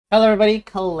Hello everybody,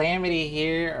 Calamity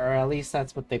here, or at least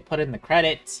that's what they put in the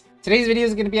credits. Today's video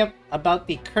is going to be about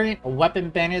the current weapon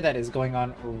banner that is going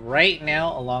on right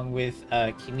now, along with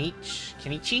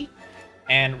Kinich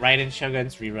and Raiden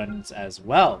Shogun's reruns as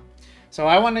well. So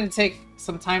I wanted to take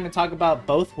some time to talk about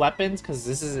both weapons, because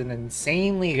this is an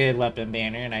insanely good weapon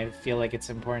banner, and I feel like it's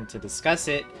important to discuss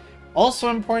it. Also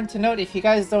important to note, if you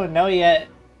guys don't know yet,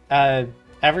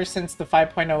 ever since the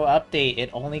 5.0 update, it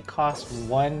only costs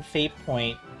 1 fate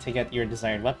point to get your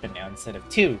desired weapon now instead of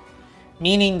 2.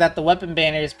 Meaning that the weapon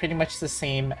banner is pretty much the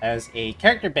same as a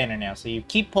character banner now. So you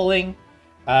keep pulling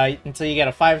until you get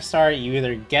a 5-star. You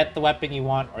either get the weapon you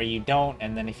want or you don't.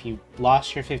 And then if you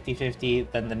lost your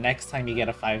 50-50, then the next time you get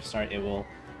a 5-star, it will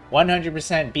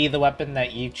 100% be the weapon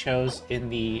that you chose in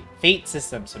the fate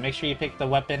system. So make sure you pick the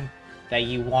weapon that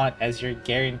you want as your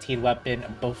guaranteed weapon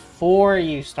before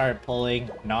you start pulling,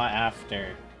 not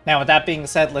after. Now, with that being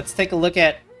said, let's take a look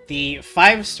at the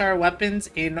 5-star weapons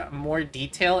in more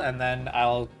detail, and then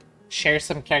I'll share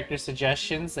some character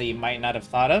suggestions that you might not have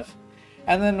thought of,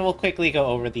 and then we'll quickly go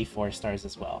over the 4 stars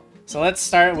as well. So let's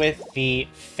start with the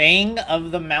Fang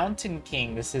of the Mountain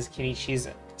King. This is Kinichi's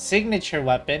signature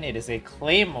weapon. It is a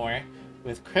claymore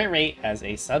with crit rate as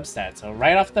a substat. So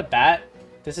right off the bat,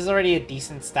 this is already a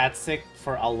decent stat stick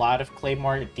for a lot of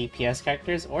Claymore DPS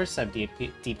characters or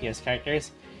sub-DPS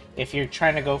characters. If you're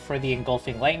trying to go for the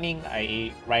Engulfing Lightning,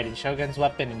 i.e. Raiden Shogun's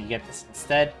weapon, and you get this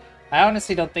instead, I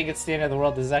honestly don't think it's the end of the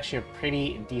world. This is actually a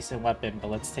pretty decent weapon, but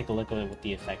let's take a look at what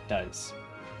the effect does.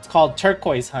 It's called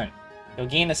Turquoise Hunt. You'll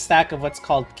gain a stack of what's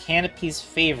called Canopy's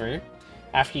Favor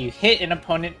after you hit an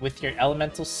opponent with your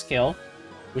elemental skill,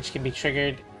 which can be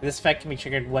triggered. This effect can be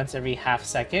triggered once every half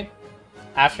second.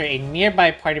 After a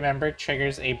nearby party member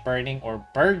triggers a burning or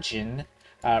burgeon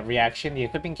reaction, the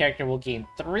equipping character will gain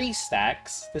 3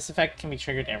 stacks. This effect can be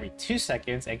triggered every 2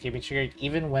 seconds and can be triggered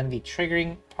even when the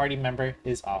triggering party member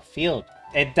is off field.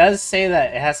 It does say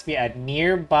that it has to be a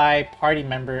nearby party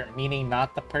member, meaning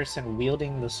not the person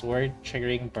wielding the sword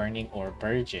triggering burning or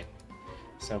burgeon.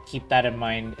 So keep that in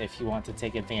mind if you want to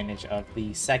take advantage of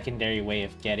the secondary way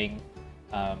of getting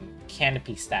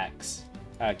canopy stacks,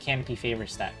 canopy favor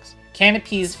stacks.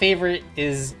 Canopy's Favor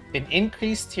is an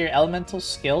increase to your elemental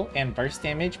skill and burst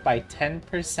damage by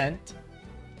 10%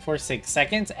 for 6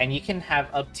 seconds, and you can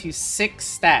have up to 6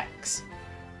 stacks.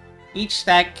 Each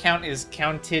stack is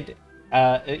counted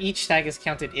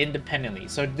independently.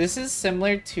 So this is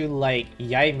similar to like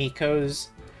Yaemiko's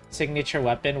signature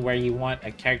weapon, where you want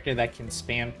a character that can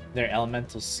spam their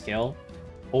elemental skill,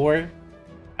 or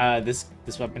this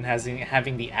weapon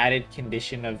having the added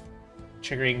condition of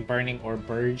triggering burning or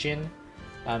burgeon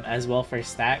as well for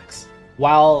stacks.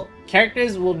 While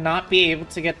characters will not be able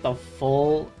to get the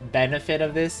full benefit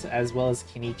of this as well as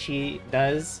Kinichi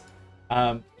does,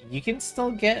 you can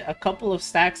still get a couple of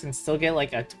stacks and still get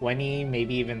like a 20,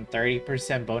 maybe even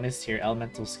 30% bonus to your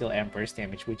elemental skill and burst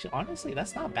damage, which honestly,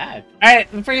 that's not bad. Alright,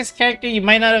 the first character you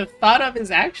might not have thought of is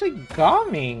actually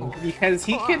Gaming, because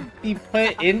he could be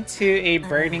put into a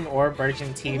burning or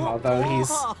burgeon team, although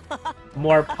he's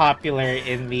more popular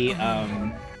in the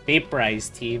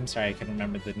vaporized team. Sorry, I can't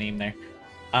remember the name there.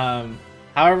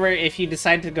 However, if you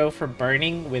decide to go for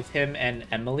burning with him and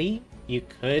Emily, you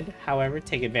could, however,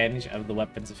 take advantage of the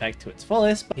weapon's effect to its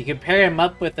fullest. But you can pair him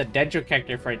up with a Dendro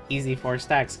character for an easy 4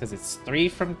 stacks, because it's 3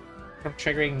 from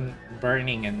triggering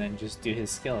burning, and then just do his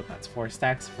skill, and that's 4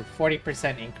 stacks for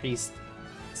 40% increased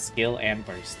skill and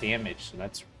burst damage. So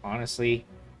that's honestly,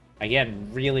 again,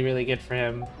 really, really good for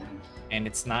him. And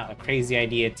it's not a crazy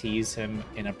idea to use him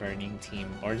in a burning team,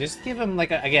 or just give him like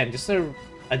just a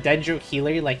Dendro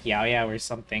healer like Yao Yao or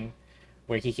something,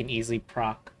 where he can easily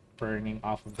proc burning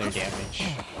off of their damage,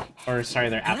 or sorry,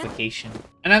 their application.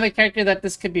 Another character that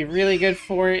this could be really good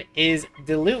for is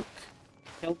Diluc.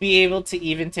 He'll be able to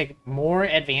even take more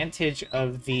advantage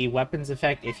of the weapons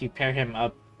effect if you pair him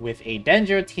up with a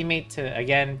Dendro teammate to,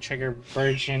 again, trigger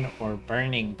burgeon or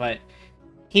burning. But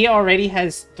he already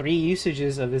has 3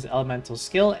 usages of his elemental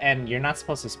skill, and you're not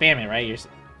supposed to spam it, right?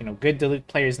 Good Diluc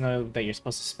players know that you're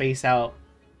supposed to space out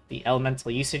the elemental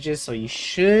usages, so you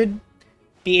should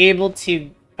be able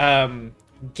to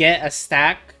get a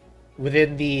stack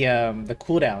within the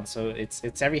cooldown. So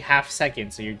it's every half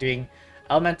second. So you're doing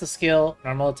elemental skill,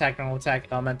 normal attack,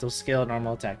 elemental skill,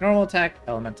 normal attack,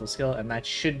 elemental skill, and that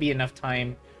should be enough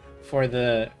time for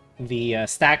the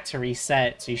stack to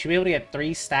reset. So you should be able to get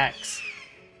 3 stacks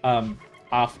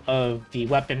off of the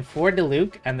weapon for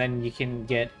Diluc, and then you can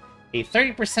get a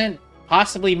 30%,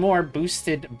 possibly more,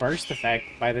 boosted burst effect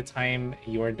by the time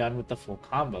you're done with the full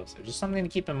combo. So just something to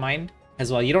keep in mind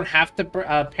as well. You don't have to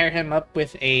pair him up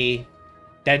with a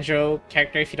Dendro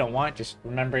character if you don't want. Just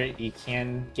remember you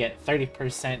can get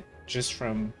 30% just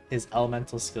from his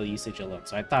elemental skill usage alone.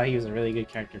 So I thought he was a really good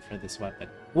character for this weapon.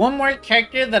 One more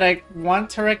character that I want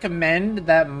to recommend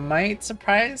that might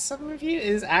surprise some of you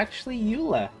is actually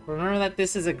Eula. Remember that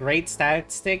this is a great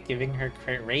stat stick, giving her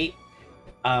crit rate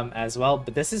as well.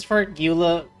 But this is for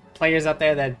Eula players out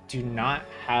there that do not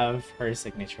have her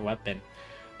signature weapon.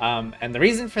 And the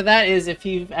reason for that is if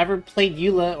you've ever played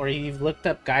Eula or you've looked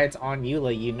up guides on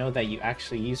Eula, you know that you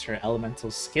actually use her elemental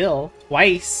skill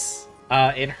twice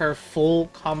in her full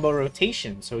combo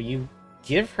rotation. So you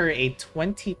give her a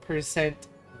 20%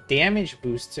 damage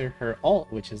boost to her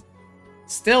ult, which is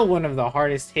still one of the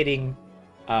hardest hitting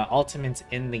ultimates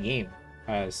in the game.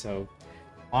 So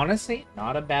honestly,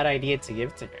 not a bad idea to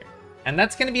give to her. And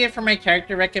that's going to be it for my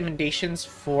character recommendations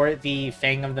for the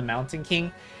Fang of the Mountain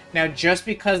King. Now, just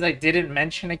because I didn't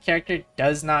mention a character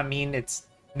does not mean it's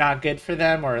not good for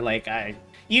them, or like,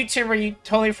 YouTuber, you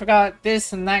totally forgot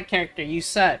this and that character, you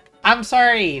suck. I'm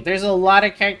sorry, there's a lot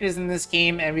of characters in this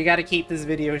game and we gotta keep this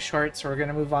video short, so we're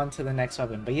gonna move on to the next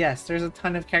weapon. But yes, there's a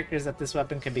ton of characters that this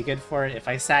weapon could be good for. If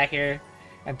I sat here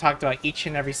and talked about each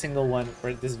and every single one,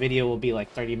 this video will be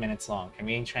like 30 minutes long, and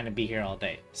we ain't trying to be here all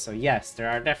day. So yes, there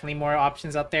are definitely more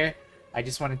options out there. I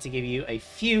just wanted to give you a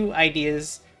few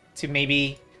ideas to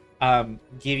maybe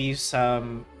give you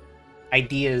some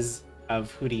ideas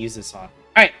of who to use this on.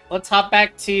 Alright, let's hop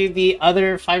back to the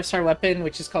other 5-star weapon,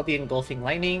 which is called the Engulfing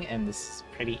Lightning, and this is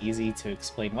pretty easy to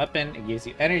explain weapon. It gives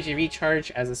you energy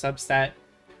recharge as a substat.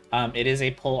 It is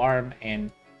a pole arm,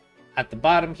 and at the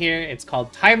bottom here, it's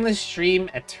called Timeless Stream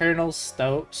Eternal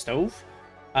Stove.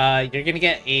 You're gonna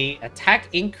get a attack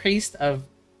increased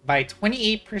by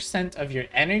 28% of your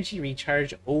energy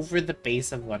recharge over the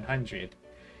base of 100.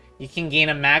 You can gain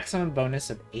a maximum bonus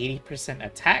of 80%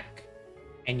 attack,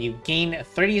 and you gain a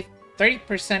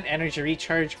 30% energy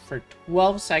recharge for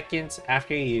 12 seconds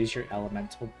after you use your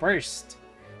elemental burst.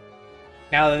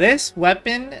 Now this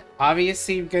weapon,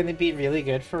 obviously going to be really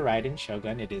good for Raiden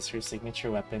Shogun. It is her signature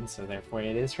weapon, so therefore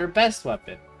it is her best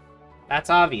weapon.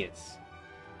 That's obvious.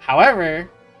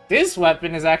 However, this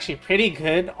weapon is actually pretty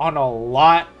good on a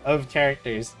lot of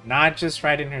characters, not just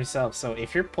Raiden herself. So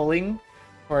if you're pulling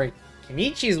for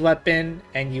Kinichi's weapon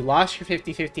and you lost your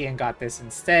 50-50 and got this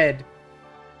instead,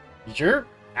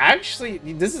 this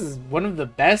is one of the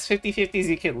best 50-50s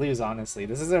you could lose, honestly.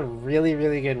 This is a really,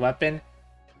 really good weapon.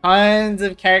 Tons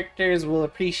of characters will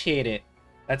appreciate it.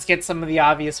 Let's get some of the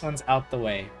obvious ones out the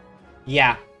way.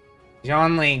 Yeah,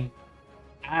 Xianling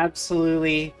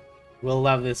absolutely will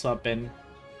love this weapon.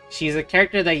 She's a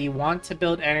character that you want to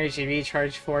build energy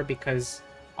recharge for because,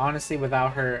 honestly,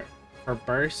 without her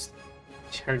burst,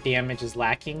 her damage is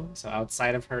lacking. So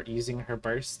outside of her using her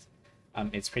burst,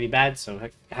 it's pretty bad. So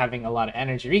having a lot of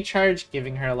energy recharge,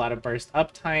 giving her a lot of burst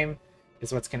uptime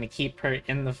is what's going to keep her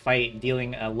in the fight,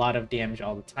 dealing a lot of damage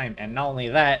all the time. And not only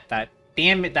that, that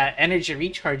energy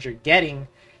recharge you're getting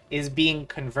is being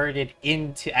converted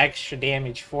into extra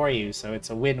damage for you. So it's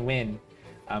a win-win.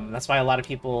 That's why a lot of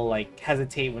people like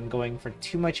hesitate when going for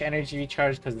too much energy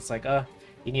recharge, because it's like,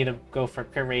 you need to go for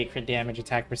crit rate, crit damage,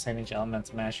 attack percentage,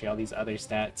 elemental mastery, all these other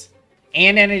stats.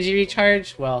 And energy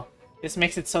recharge, well, this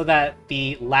makes it so that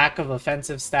the lack of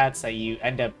offensive stats that you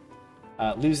end up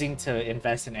losing to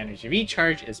invest in energy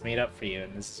recharge is made up for you.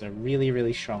 And this is a really,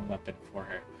 really strong weapon for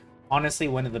her. Honestly,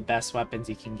 one of the best weapons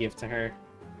you can give to her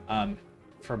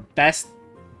for best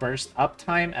burst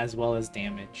uptime as well as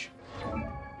damage.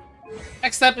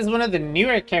 Next up is one of the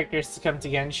newer characters to come to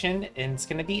Genshin, and it's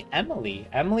going to be Emily.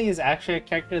 Emily is actually a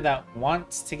character that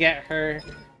wants to get her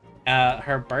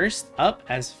burst up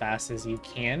as fast as you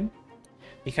can,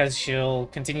 because she'll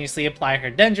continuously apply her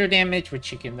Dendro damage,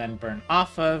 which you can then burn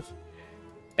off of.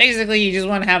 Basically, you just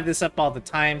want to have this up all the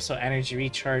time, so energy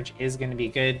recharge is going to be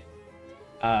good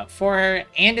for her,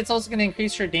 and it's also going to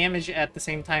increase her damage at the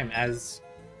same time, as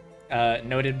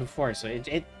noted before. So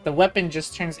the weapon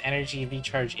just turns energy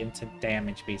recharge into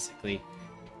damage, basically,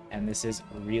 and this is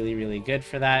really, really good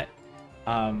for that.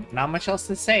 Not much else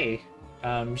to say.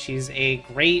 She's a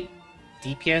great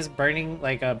DPS burning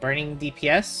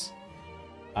DPS.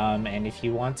 And if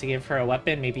you want to give her a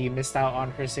weapon, maybe you missed out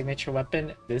on her signature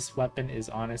weapon, this weapon is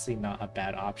honestly not a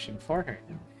bad option for her.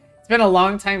 It's been a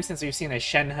long time since we've seen a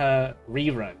Shenhe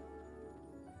rerun.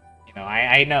 You know,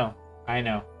 I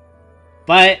know.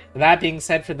 But that being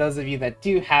said, for those of you that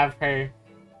do have her,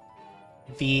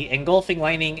 the Engulfing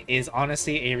Lightning is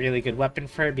honestly a really good weapon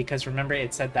for her, because remember,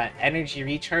 it said that energy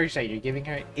recharge that you're giving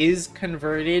her is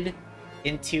converted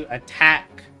into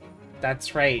attack.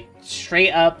 That's right,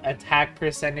 straight up attack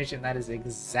percentage, and that is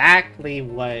exactly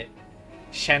what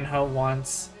Shenhe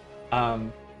wants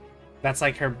That's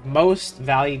like her most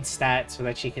valued stat so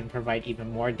that she can provide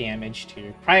even more damage to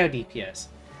your cryo DPS.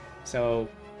 So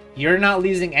you're not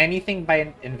losing anything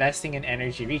by investing in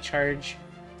energy recharge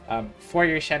for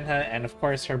your Shenhe, and of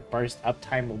course her burst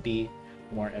uptime will be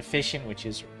more efficient, which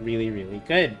is really, really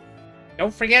good.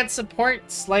 Don't forget,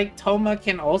 supports like Toma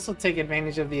can also take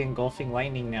advantage of the Engulfing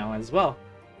Lightning now as well.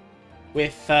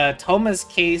 With Toma's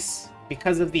case,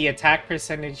 because of the attack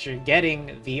percentage you're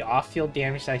getting, the off-field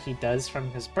damage that he does from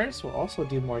his burst will also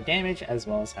do more damage as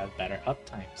well as have better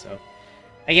uptime. So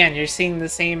again, you're seeing the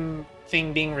same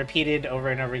thing being repeated over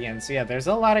and over again. So yeah, there's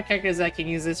a lot of characters that can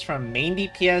use this, from main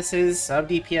DPSs, sub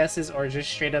DPSs, or just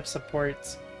straight up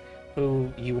supports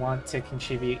who you want to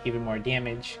contribute even more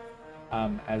damage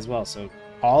as well. So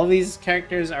all of these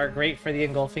characters are great for the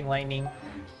Engulfing Lightning.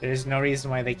 There's no reason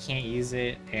why they can't use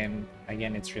it, and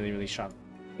again, it's really, really strong.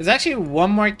 There's actually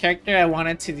one more character I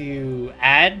wanted to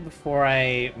add before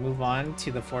I move on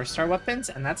to the 4-star weapons,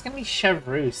 and that's going to be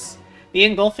Chevreuse. The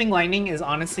Engulfing Lightning is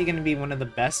honestly going to be one of the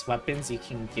best weapons you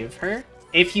can give her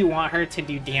if you want her to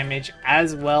do damage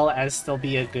as well as still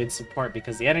be a good support,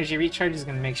 because the energy recharge is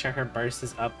going to make sure her burst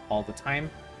is up all the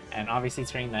time, and obviously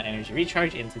turning that energy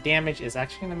recharge into damage is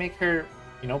actually going to make her,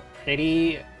 you know,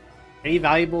 pretty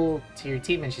valuable to your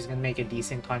team, and she's going to make a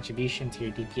decent contribution to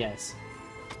your DPS.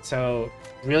 So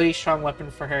really strong weapon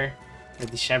for her, for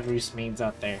the Chevreuse mains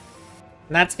out there.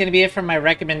 And that's going to be it for my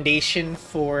recommendation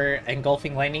for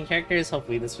Engulfing Lightning characters.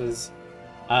 Hopefully this was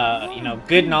you know,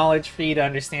 good knowledge for you to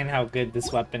understand how good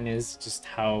this weapon is, just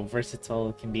how versatile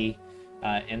it can be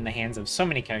in the hands of so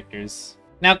many characters.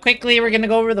 Now quickly, we're going to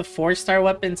go over the 4-star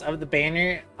weapons of the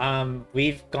banner.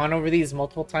 We've gone over these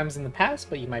multiple times in the past,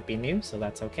 but you might be new, so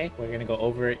that's okay. We're going to go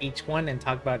over each one and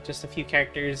talk about just a few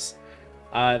characters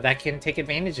that can take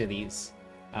advantage of these.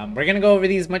 We're going to go over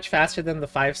these much faster than the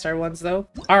 5-star ones, though.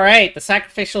 Alright, the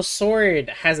Sacrificial Sword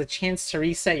has a chance to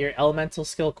reset your elemental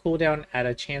skill cooldown at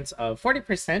a chance of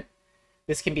 40%.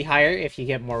 This can be higher if you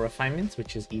get more refinements,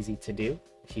 which is easy to do.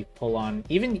 If you pull on,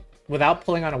 even without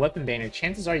pulling on a weapon banner,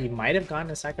 chances are you might have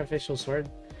gotten a Sacrificial Sword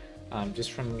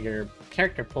just from your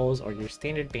character pulls or your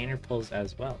standard banner pulls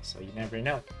as well, so you never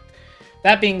know.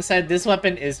 That being said, this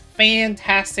weapon is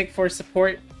fantastic for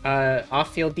support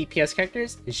off-field DPS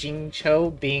characters.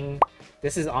 Xingqiu being,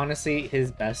 this is honestly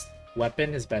his best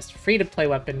weapon, his best free-to-play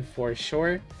weapon for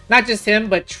sure. Not just him,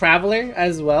 but Traveler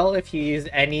as well. If you use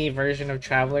any version of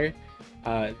Traveler,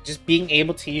 just being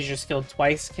able to use your skill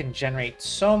twice can generate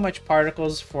so much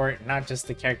particles for not just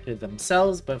the character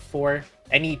themselves, but for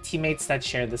any teammates that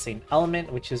share the same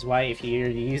element, which is why if you're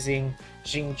using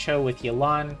Xingqiu with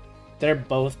Yelan, they're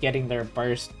both getting their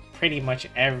burst pretty much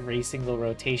every single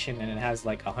rotation, and it has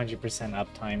like 100%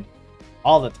 uptime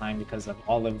all the time because of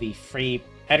all of the free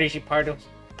energy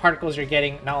particles you're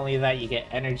getting. Not only that, you get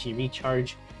energy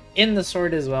recharge in the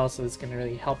sword as well, so it's going to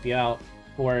really help you out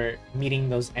for meeting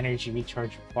those energy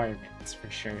recharge requirements for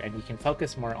sure, and you can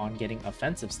focus more on getting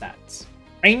offensive stats.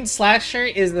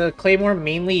 Rainslasher is the claymore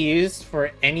mainly used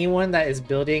for anyone that is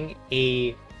building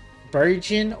a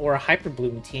Burgeon or a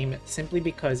Hyperbloom team, simply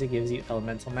because it gives you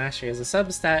Elemental Mastery as a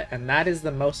substat, and that is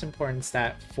the most important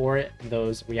stat for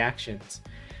those reactions.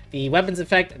 The weapons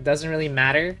effect doesn't really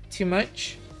matter too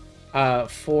much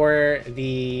for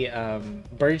the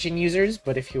Burgeon users,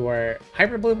 but if you are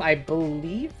Hyperbloom, I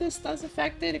believe this does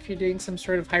affect it if you're doing some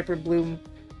sort of Hyperbloom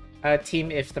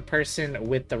team, if the person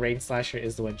with the Rainslasher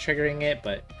is the one triggering it,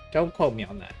 but don't quote me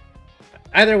on that.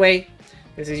 Either way,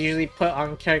 this is usually put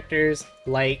on characters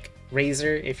like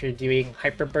Razor if you're doing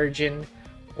Hyper Burgeon,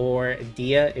 or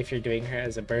Dia if you're doing her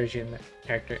as a Burgeon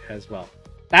character as well.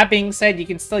 That being said, you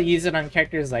can still use it on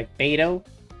characters like Beidou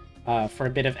for a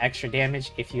bit of extra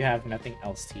damage if you have nothing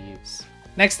else to use.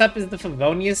 Next up is the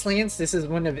Favonius Lance. This is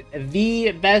one of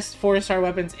the best 4-star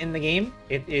weapons in the game.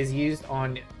 It is used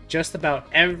on just about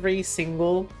every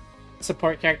single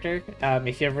support character.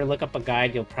 If you ever look up a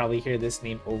guide, you'll probably hear this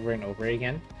name over and over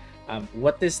again.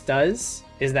 What this does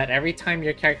is that every time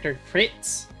your character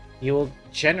crits, you will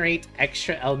generate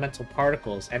extra elemental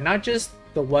particles, and not just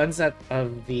the ones that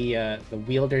of the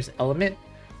wielder's element,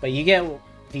 but you get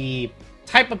the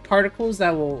type of particles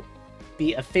that will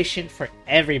be efficient for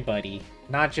everybody,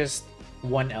 not just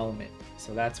one element.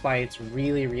 So that's why it's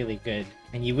really, really good.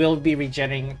 And you will be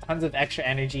regenerating tons of extra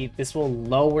energy. This will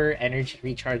lower energy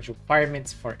recharge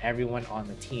requirements for everyone on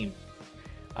the team.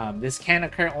 This can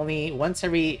occur only once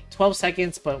every 12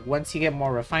 seconds, but once you get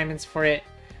more refinements for it,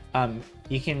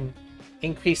 you can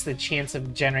increase the chance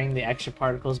of generating the extra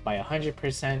particles by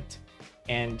 100%,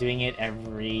 and doing it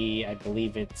every, I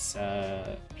believe it's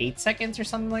 8 seconds or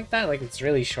something like that. Like, it's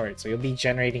really short, so you'll be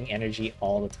generating energy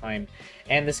all the time.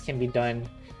 And this can be done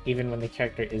even when the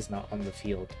character is not on the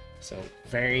field. So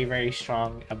very, very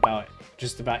strong. About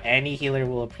just about any healer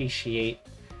will appreciate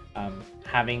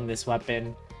having this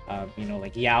weapon. You know,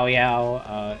 like Yao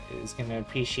Yao is gonna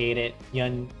appreciate it.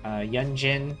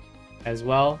 Yunjin as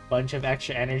well. Bunch of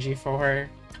extra energy for her.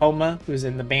 Toma, who's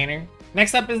in the banner.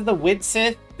 Next up is the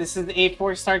Widsith. This is a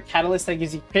 4-star catalyst that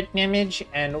gives you crit damage,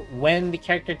 and when the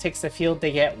character takes the field,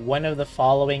 they get one of the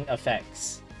following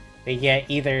effects. They get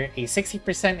either a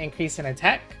 60% increase in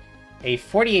attack, a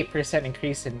 48%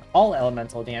 increase in all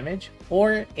elemental damage,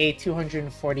 or a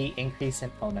 240 increase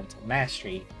in elemental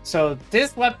mastery. So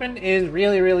this weapon is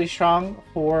really, really strong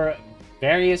for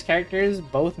various characters,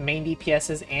 both main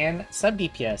DPSs and sub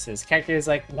DPSs. Characters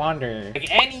like Wander.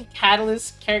 Like any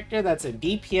catalyst character that's a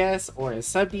DPS or a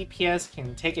sub DPS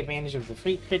can take advantage of the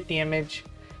free crit damage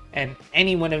and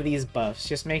any one of these buffs.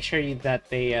 Just make sure that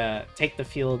they take the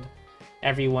field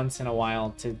every once in a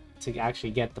while to actually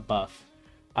get the buff.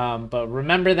 But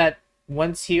remember that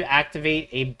once you activate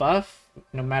a buff,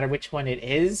 no matter which one it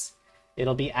is,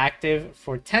 it'll be active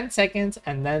for 10 seconds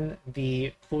and then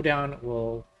the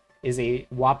cooldown is a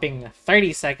whopping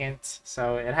 30 seconds.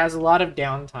 So it has a lot of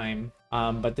downtime,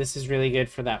 but this is really good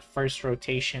for that first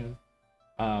rotation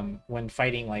when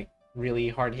fighting like really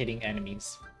hard-hitting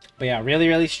enemies. But yeah, really,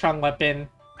 really strong weapon.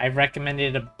 I've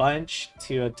recommended it a bunch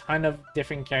to a ton of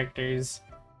different characters.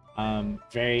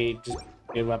 Very just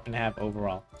good weapon to have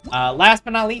overall. Last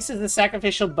but not least is the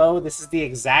Sacrificial Bow. This is the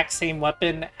exact same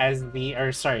weapon as the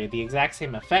exact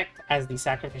same effect as the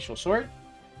Sacrificial Sword.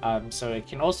 So it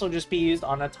can also just be used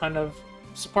on a ton of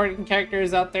supporting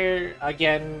characters out there.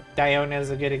 Again, Diona is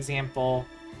a good example.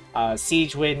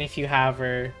 Siege Wind, if you have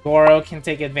her. Goro can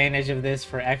take advantage of this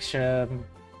for extra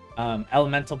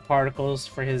elemental particles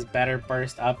for his better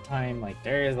burst uptime. Like,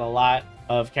 there is a lot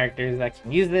of characters that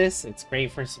can use this. It's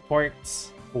great for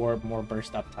supports for more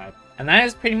burst uptime. And that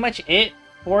is pretty much it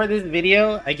for this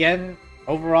video. Again,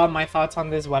 overall, my thoughts on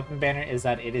this weapon banner is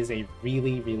that it is a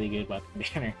really, really good weapon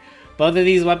banner. Both of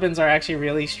these weapons are actually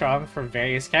really strong for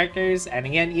various characters. And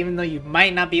again, even though you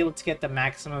might not be able to get the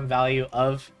maximum value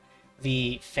of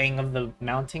the Fang of the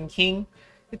Mountain King,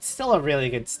 it's still a really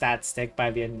good stat stick by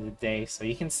the end of the day. So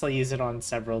you can still use it on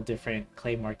several different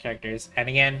Claymore characters. And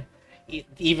again,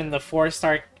 even the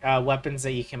 4-star weapons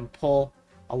that you can pull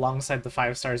alongside the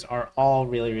 5 stars are all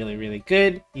really, really, really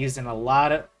good. Used in a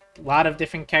lot of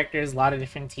different characters, a lot of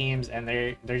different teams, and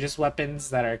they're just weapons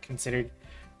that are considered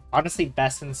honestly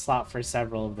best in slot for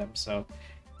several of them. So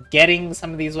getting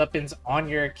some of these weapons on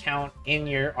your account in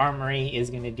your armory is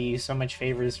going to do you so much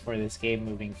favors for this game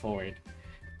moving forward.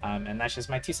 And that's just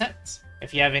my 2 cents.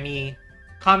 If you have any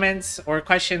comments or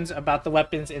questions about the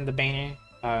weapons in the banner,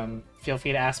 feel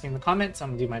free to ask me in the comments. I'm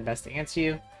going to do my best to answer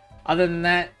you. Other than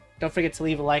that, don't forget to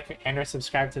leave a like and or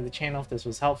subscribe to the channel if this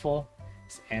was helpful.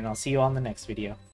 And I'll see you all in the next video.